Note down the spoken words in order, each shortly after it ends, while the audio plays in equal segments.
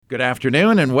Good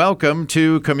afternoon and welcome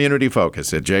to Community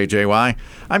Focus at JJY.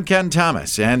 I'm Ken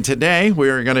Thomas, and today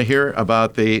we're going to hear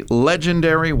about the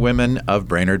legendary women of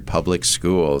Brainerd Public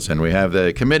Schools. And we have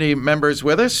the committee members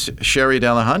with us, Sherry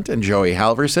Delahunt and Joey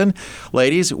Halverson.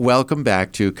 Ladies, welcome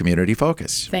back to Community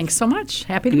Focus. Thanks so much.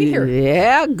 Happy to be here.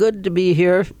 Yeah, good to be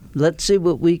here. Let's see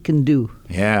what we can do.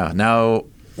 Yeah, now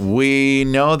we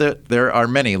know that there are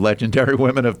many legendary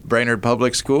women of Brainerd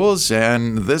Public Schools,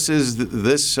 and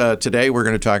today we're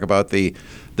going to talk about the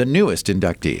newest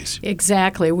inductees.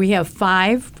 Exactly. We have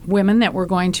 5 women that we're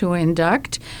going to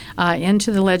induct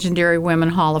into the Legendary Women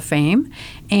Hall of Fame,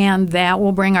 and that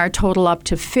will bring our total up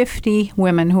to 50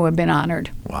 women who have been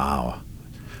honored. Wow.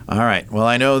 All right. Well,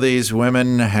 I know these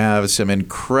women have some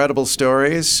incredible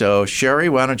stories, so Sherry,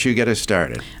 why don't you get us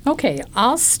started? Okay.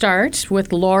 I'll start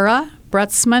with Laura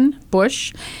Brutzman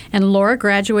Bush, and Laura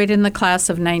graduated in the class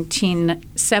of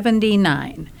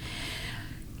 1979.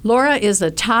 Laura is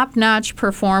a top-notch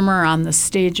performer on the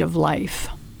stage of life.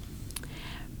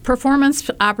 Performance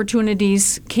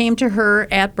opportunities came to her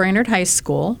at Brainerd High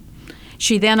School.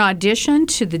 She then auditioned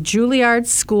to the Juilliard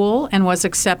School and was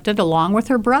accepted along with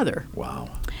her brother. Wow.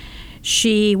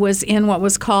 She was in what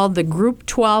was called the Group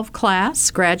 12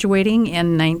 class, graduating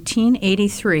in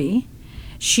 1983.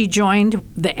 She joined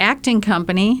the acting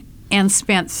company and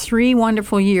spent 3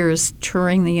 wonderful years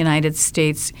touring the United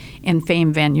States in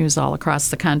fame venues all across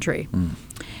the country.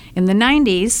 In the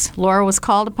 90s, Laura was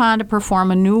called upon to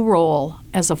perform a new role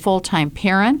as a full-time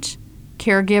parent,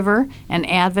 caregiver, and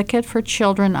advocate for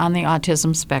children on the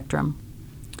autism spectrum.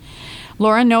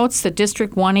 Laura notes that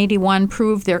District 181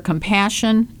 proved their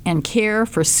compassion and care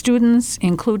for students,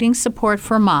 including support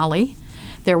for Molly,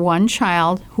 their one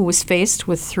child who was faced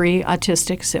with 3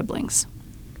 autistic siblings.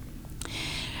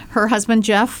 Her husband,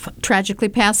 Jeff, tragically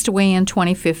passed away in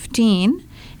 2015,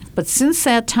 but since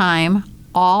that time,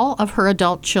 all of her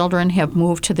adult children have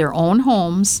moved to their own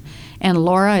homes, and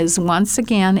Laura is once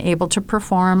again able to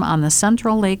perform on the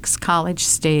Central Lakes College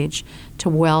stage to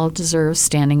well-deserved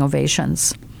standing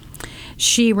ovations.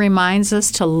 She reminds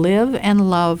us to live and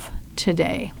love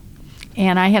today.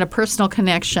 And I had a personal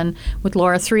connection with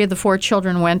Laura. 3 of the 4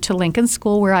 children went to Lincoln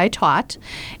School where I taught,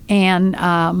 and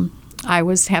I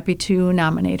was happy to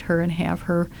nominate her and have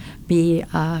her be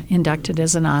inducted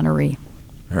as an honoree.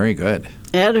 Very good.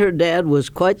 And her dad was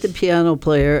quite the piano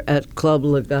player at Club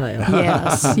Ligaya.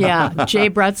 Yes, yeah. Jay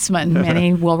Brutzman.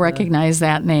 Many will recognize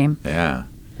that name. Yeah,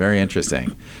 very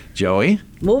interesting. Joey?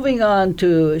 Moving on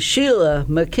to Sheila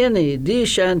McKinney de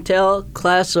Chantel,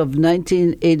 class of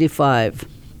 1985.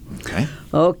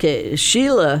 Okay,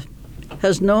 Sheila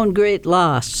has known great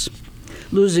loss,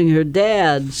 losing her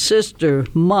dad, sister,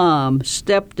 mom,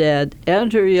 stepdad,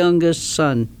 and her youngest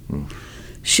son.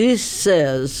 She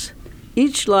says,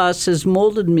 "Each loss has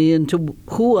molded me into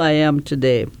who I am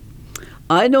today.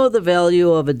 I know the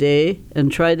value of a day and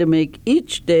try to make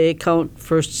each day count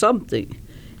for something,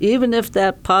 even if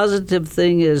that positive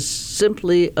thing is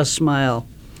simply a smile.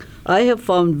 I have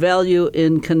found value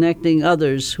in connecting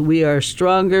others. We are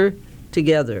stronger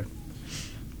together."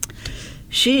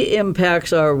 She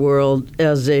impacts our world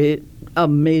as an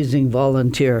amazing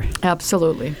volunteer.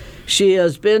 Absolutely. She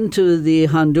has been to the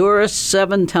Honduras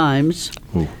 7 times,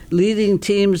 leading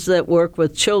teams that work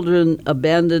with children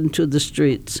abandoned to the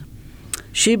streets.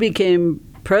 She became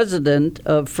president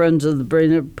of Friends of the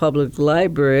Brainerd Public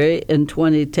Library in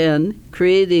 2010,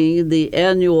 creating the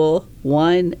annual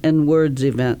Wine and Words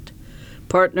event,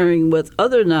 partnering with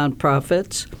other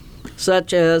nonprofits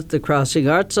such as the Crossing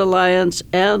Arts Alliance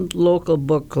and local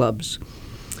book clubs,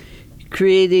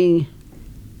 creating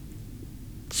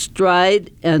Stride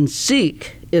and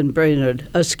Seek in Brainerd,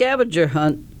 a scavenger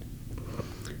hunt,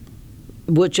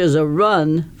 which is a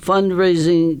run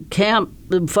fundraising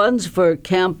funds for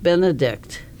Camp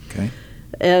Benedict,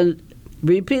 and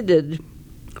repeated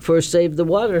for Save the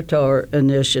Water Tower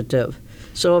initiative.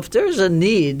 So if there's a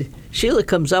need, Sheila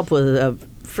comes up with a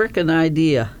frickin'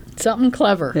 idea. Something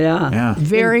clever. Yeah.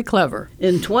 Very clever.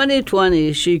 In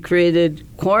 2020, she created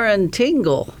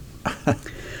Quarantingle,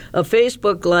 a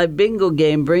Facebook Live bingo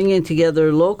game bringing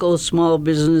together local small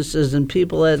businesses and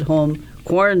people at home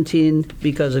quarantined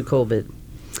because of COVID.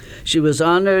 She was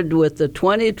honored with the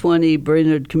 2020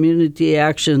 Brainerd Community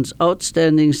Action's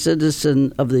Outstanding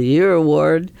Citizen of the Year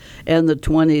Award and the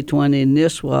 2020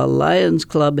 Nisswa Lions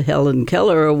Club Helen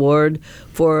Keller Award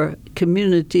for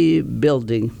community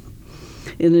building.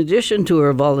 In addition to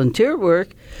her volunteer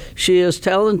work, she is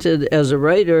talented as a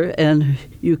writer, and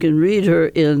you can read her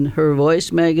in Her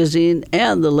Voice magazine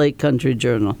and the Lake Country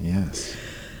Journal. Yes.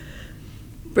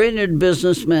 Brainerd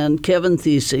businessman Kevin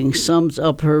Thiesing sums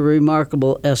up her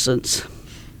remarkable essence.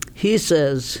 He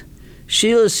says,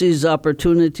 Sheila sees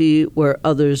opportunity where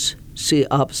others see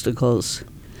obstacles.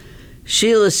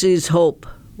 Sheila sees hope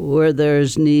where there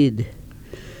is need.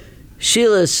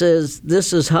 Sheila says,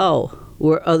 "This is how,"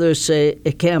 where others say,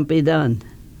 "It can't be done."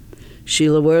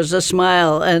 Sheila wears a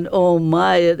smile, and oh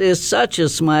my, it is such a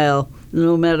smile,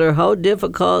 no matter how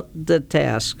difficult the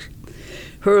task.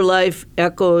 Her life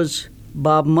echoes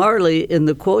Bob Marley in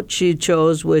the quote she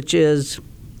chose, which is,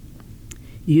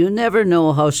 "You never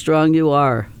know how strong you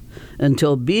are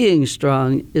until being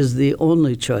strong is the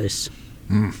only choice."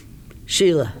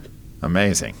 Sheila.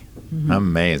 Amazing.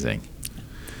 Amazing.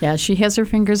 Yeah, she has her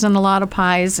fingers in a lot of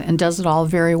pies and does it all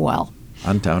very well.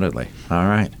 Undoubtedly. All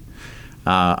right.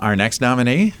 Our next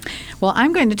nominee? Well,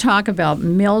 I'm going to talk about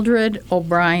Mildred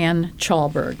O'Brien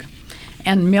Chalberg.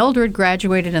 And Mildred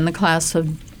graduated in the class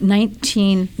of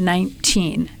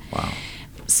 1919. Wow.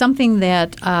 Something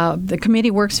that the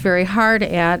committee works very hard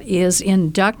at is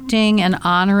inducting and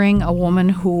honoring a woman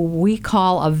who we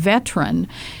call a veteran,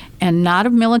 and not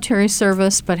of military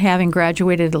service, but having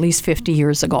graduated at least 50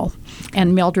 years ago.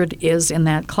 And Mildred is in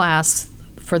that class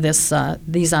for these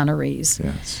honorees.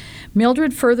 Yes.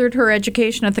 Mildred furthered her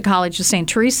education at the College of St.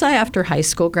 Teresa after high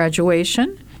school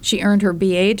graduation. She earned her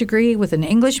BA degree with an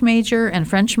English major and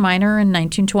French minor in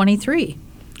 1923,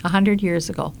 100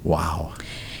 years ago. Wow.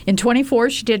 In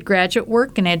 24, she did graduate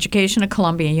work in education at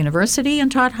Columbia University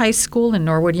and taught high school in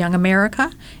Norwood Young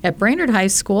America, at Brainerd High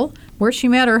School, where she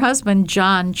met her husband,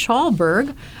 John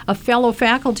Chalberg, a fellow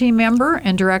faculty member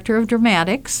and director of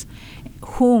dramatics,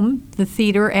 whom the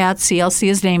theater at CLC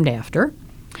is named after.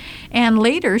 And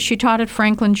later, she taught at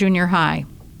Franklin Junior High.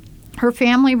 Her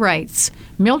family writes,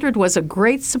 Mildred was a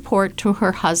great support to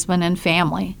her husband and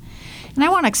family. And I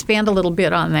want to expand a little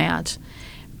bit on that.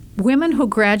 Women who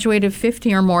graduated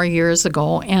 50 or more years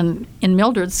ago, and in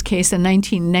Mildred's case in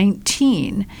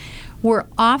 1919, were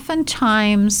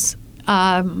oftentimes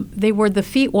they were the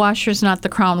feet washers, not the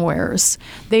crown wearers.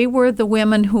 They were the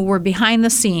women who were behind the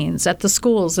scenes at the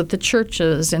schools, at the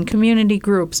churches, and community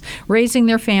groups, raising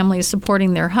their families,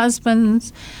 supporting their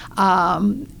husbands,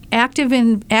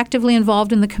 actively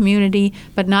involved in the community,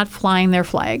 but not flying their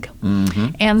flag.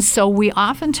 Mm-hmm. And so we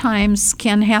oftentimes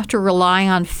can have to rely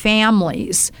on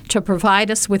families to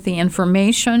provide us with the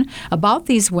information about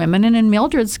these women. And in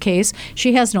Mildred's case,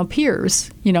 she has no peers.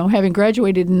 You know, having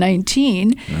graduated in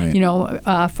 19, right.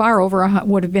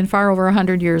 Would have been far over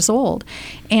 100 years old.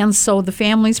 And so the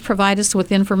families provide us with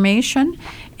information,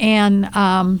 and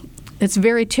it's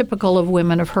very typical of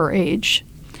women of her age.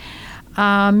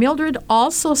 Mildred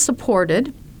also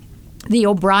supported the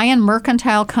O'Brien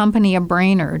Mercantile Company of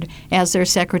Brainerd as their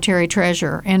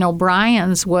secretary-treasurer. And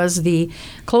O'Brien's was the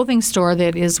clothing store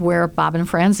that is where Bob and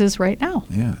Friends is right now.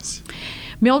 Yes.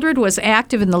 Mildred was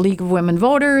active in the League of Women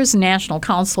Voters, National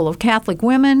Council of Catholic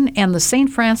Women, and the St.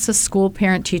 Francis School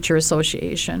Parent-Teacher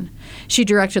Association. She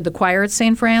directed the choir at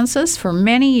St. Francis for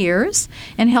many years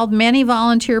and held many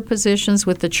volunteer positions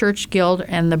with the Church Guild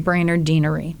and the Brainerd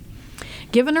Deanery.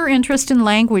 Given her interest in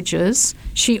languages,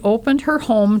 she opened her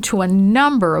home to a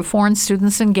number of foreign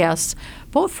students and guests,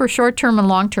 both for short-term and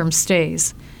long-term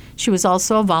stays. She was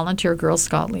also a volunteer Girl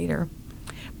Scout leader.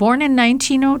 Born in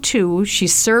 1902, she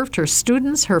served her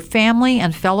students, her family,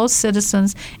 and fellow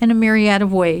citizens in a myriad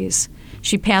of ways.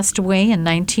 She passed away in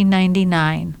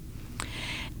 1999.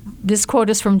 This quote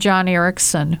is from John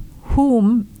Erickson,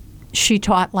 whom she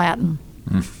taught Latin.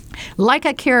 Like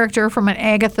a character from an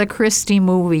Agatha Christie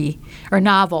movie or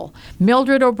novel,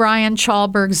 Mildred O'Brien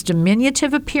Chalberg's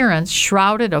diminutive appearance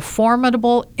shrouded a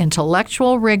formidable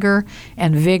intellectual rigor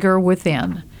and vigor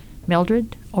within.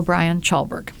 Mildred O'Brien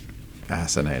Chalberg.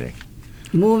 Fascinating.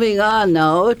 Moving on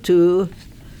now to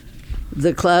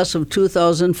the class of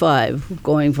 2005,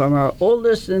 going from our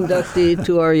oldest inductee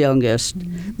to our youngest.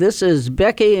 This is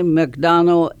Becky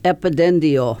McDonough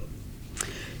Epidendio.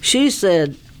 She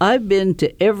said, I've been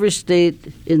to every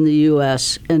state in the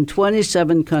U.S. and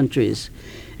 27 countries.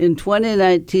 In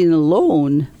 2019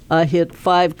 alone, I hit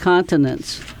 5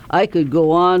 continents. I could go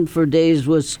on for days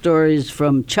with stories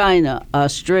from China,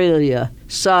 Australia,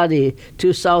 Saudi,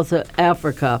 to South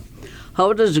Africa.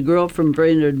 How does a girl from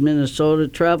Brainerd, Minnesota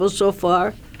travel so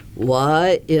far?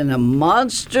 Why, in a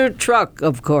monster truck,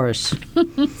 of course.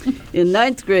 In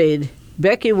 9th grade,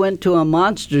 Becky went to a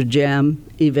Monster Jam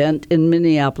event in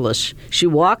Minneapolis. She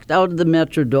walked out of the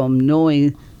Metrodome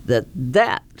knowing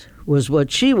that was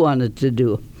what she wanted to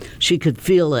do. She could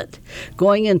feel it.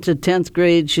 Going into 10th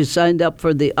grade, she signed up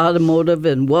for the automotive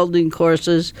and welding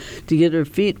courses to get her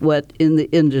feet wet in the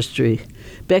industry.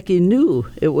 Becky knew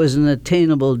it was an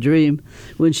attainable dream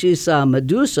when she saw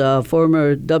Medusa, a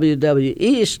former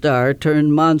WWE star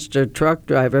turned monster truck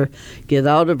driver, get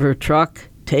out of her truck,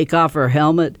 take off her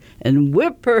helmet, and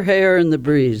whip her hair in the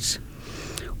breeze.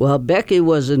 While Becky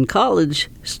was in college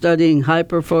studying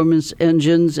high-performance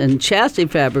engines and chassis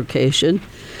fabrication,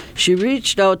 she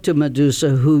reached out to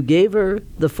Medusa, who gave her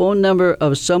the phone number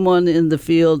of someone in the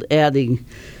field, adding,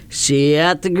 "See you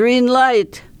at the green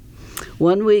light."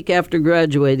 1 week after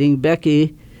graduating,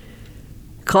 Becky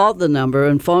called the number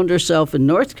and found herself in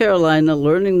North Carolina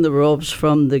learning the ropes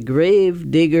from the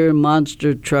Grave Digger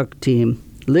Monster Truck Team,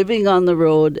 living on the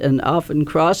road and often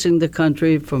crossing the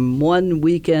country from one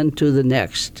weekend to the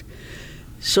next.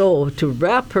 So, to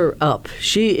wrap her up,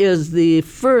 she is the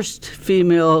first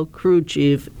female crew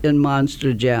chief in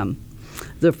Monster Jam,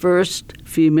 the first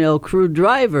female crew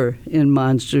driver in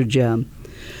Monster Jam,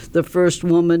 the first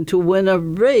woman to win a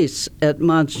race at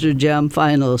Monster Jam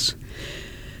finals.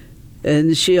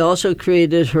 And she also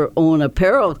created her own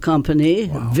apparel company,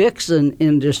 Vixen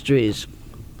Industries.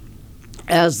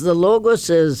 As the logo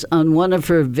says on one of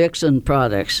her Vixen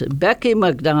products, Becky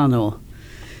McDonough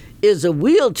is a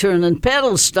wheel-turning,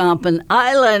 pedal-stomping,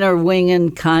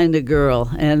 eyeliner-winging kind of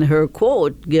girl. And her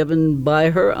quote given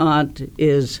by her aunt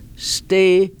is,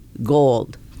 "Stay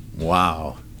gold."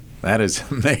 Wow. That is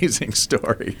an amazing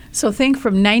story. So think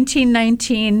from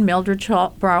 1919, Mildred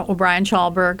O'Brien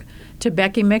Chalberg, to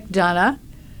Becky McDonough,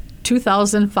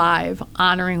 2005,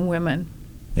 honoring women.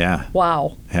 Yeah.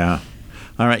 Wow. Yeah.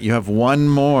 All right, you have one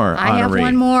more I have honoree.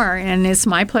 one more, and it's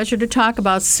my pleasure to talk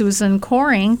about Susan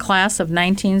Coring, class of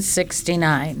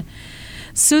 1969.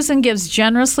 Susan gives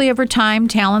generously of her time,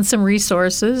 talents, and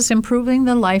resources, improving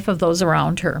the life of those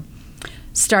around her.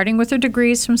 Starting with her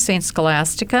degrees from St.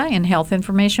 Scholastica in Health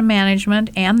Information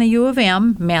Management and the U of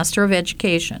M Master of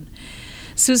Education.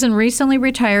 Susan recently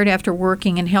retired after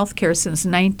working in healthcare since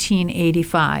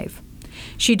 1985.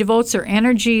 She devotes her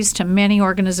energies to many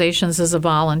organizations as a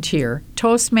volunteer: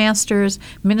 Toastmasters,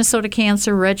 Minnesota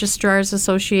Cancer Registrars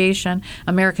Association,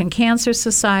 American Cancer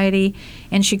Society,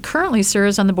 and she currently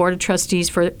serves on the Board of Trustees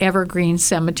for Evergreen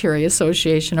Cemetery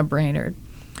Association of Brainerd.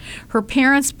 Her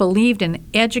parents believed in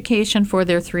education for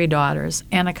their three daughters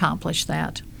and accomplished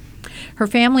that. Her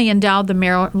family endowed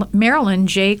the Marilyn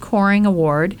J. Coring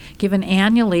Award, given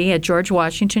annually at George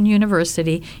Washington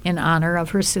University in honor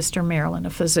of her sister Marilyn, a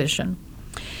physician.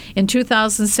 In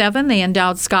 2007, they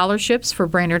endowed scholarships for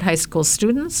Brainerd High School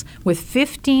students, with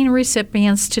 15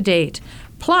 recipients to date,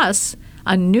 plus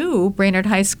a new Brainerd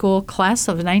High School class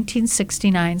of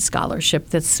 1969 scholarship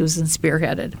that Susan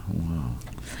spearheaded. Wow.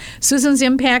 Susan's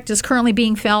impact is currently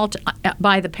being felt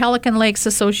by the Pelican Lakes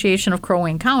Association of Crow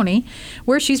Wing County,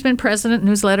 where she's been president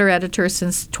newsletter editor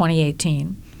since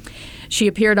 2018. She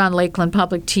appeared on Lakeland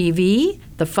Public TV,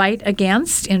 The Fight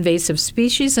Against Invasive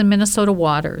Species in Minnesota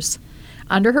Waters.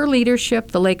 Under her leadership,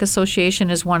 the Lake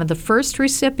Association is one of the first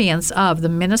recipients of the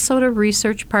Minnesota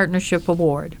Research Partnership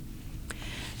Award.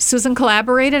 Susan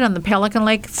collaborated on the Pelican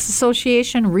Lakes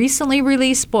Association recently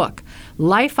released book,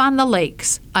 Life on the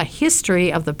Lakes, A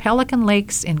History of the Pelican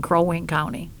Lakes in Crow Wing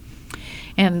County.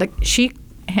 And she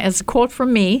has a quote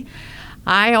from me.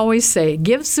 I always say,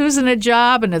 give Susan a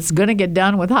job and it's going to get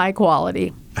done with high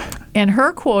quality. And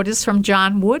her quote is from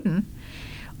John Wooden.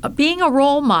 Being a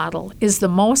role model is the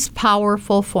most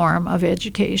powerful form of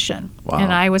education. Wow.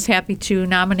 And I was happy to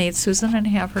nominate Susan and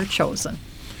have her chosen.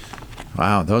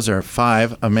 Wow, those are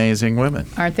 5 amazing women.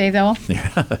 Aren't they, though?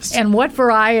 Yes. And what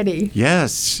variety.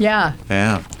 Yes. Yeah.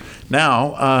 Yeah.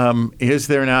 Now, is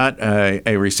there not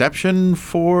a reception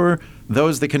for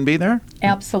those that can be there?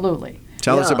 Absolutely.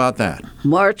 Tell us about that.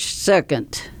 March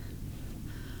 2nd.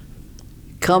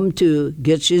 Come to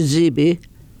Gitche-Zebe,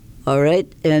 all right?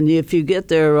 And if you get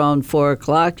there around 4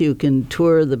 o'clock, you can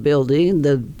tour the building,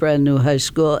 the brand new high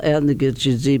school, and the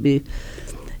Gitche-Zebe.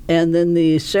 And then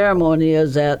the ceremony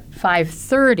is at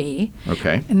 5:30.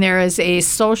 Okay. And there is a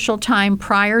social time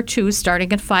prior to,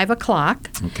 starting at 5 o'clock,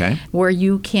 Okay. where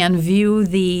you can view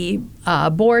the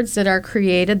boards that are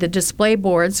created, the display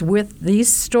boards with these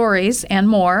stories and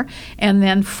more, and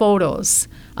then photos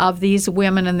of these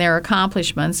women and their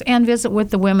accomplishments, and visit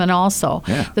with the women also.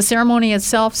 Yeah. The ceremony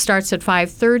itself starts at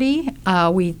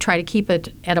 5:30. We try to keep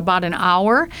it at about an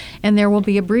hour, and there will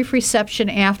be a brief reception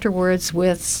afterwards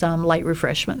with some light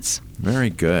refreshments. Very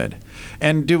good.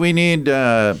 And do we need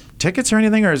tickets or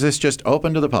anything, or is this just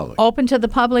open to the public? Open to the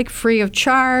public, free of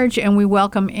charge, and we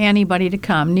welcome anybody to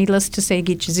come. Needless to say,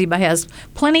 Gitche-Zebe has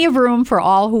plenty of room for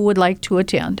all who would like to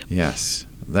attend. Yes.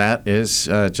 That is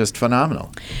just phenomenal.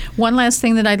 One last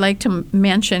thing that I'd like to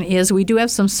mention is we do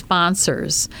have some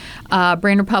sponsors.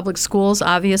 Brainerd Public Schools,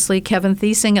 obviously, Kevin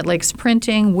Thiesing at Lakes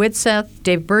Printing, Widseth,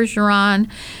 Dave Bergeron,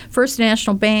 First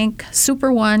National Bank,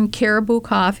 Super One, Caribou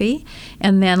Coffee,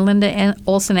 and then Linda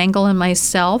Olson-Engel and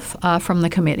myself from the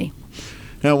committee.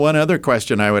 Now, one other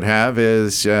question I would have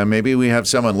is maybe we have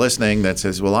someone listening that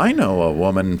says, well, I know a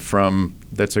woman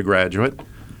that's a graduate.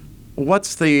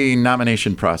 What's the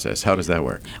nomination process? How does that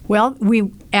work? Well,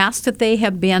 we ask that they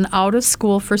have been out of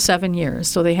school for 7 years,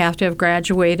 so they have to have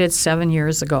graduated 7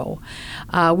 years ago.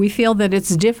 We feel that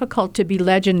it's difficult to be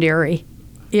legendary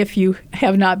if you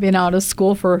have not been out of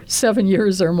school for 7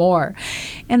 years or more.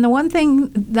 And things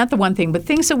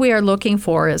that we are looking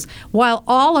for is, while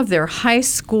all of their high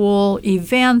school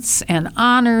events and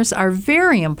honors are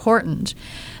very important,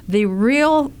 the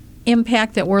real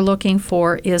impact that we're looking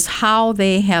for is how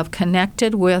they have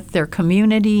connected with their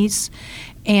communities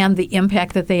and the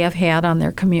impact that they have had on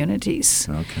their communities.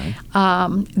 Okay.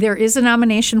 There is a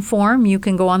nomination form. You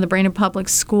can go on the Brainerd Public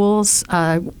Schools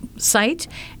site,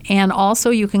 and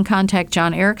also you can contact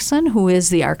John Erickson, who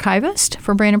is the archivist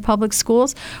for Brainerd Public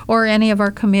Schools, or any of our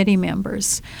committee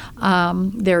members.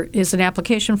 There is an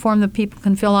application form that people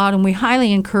can fill out, and we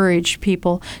highly encourage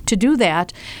people to do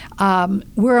that.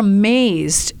 We're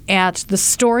amazed at the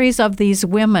stories of these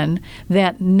women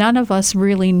that none of us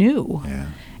really knew. Yeah.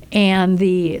 And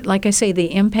like I say,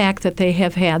 the impact that they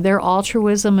have had, their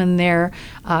altruism and their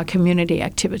community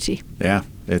activity. Yeah,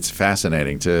 it's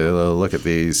fascinating to look at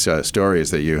these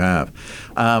stories that you have.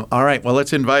 All right, well,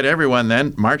 let's invite everyone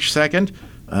then. March 2nd,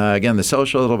 again, the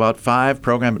social at about 5,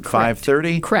 program at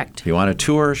 5:30. Correct. If you want a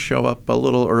tour, show up a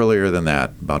little earlier than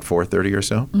that, about 4:30 or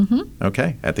so. Mm-hmm.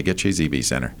 Okay, at the Gitche ZB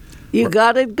Center. You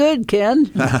got it good, Ken.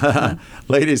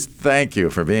 Ladies, thank you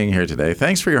for being here today.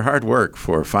 Thanks for your hard work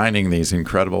for finding these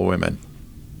incredible women.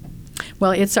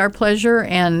 Well, it's our pleasure,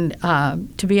 and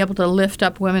to be able to lift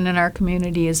up women in our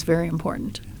community is very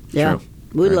important. Yeah, True.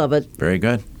 we love it. Very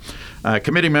good.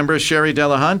 Committee members Sherry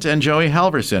Delahunt and Joey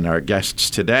Halverson are guests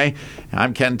today.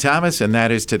 I'm Ken Thomas, and that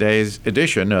is today's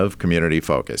edition of Community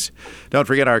Focus. Don't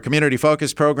forget our Community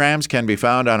Focus programs can be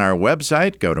found on our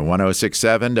website. Go to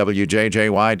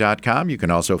 1067wjjy.com. You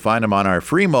can also find them on our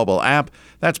free mobile app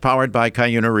that's powered by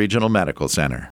Cuyuna Regional Medical Center.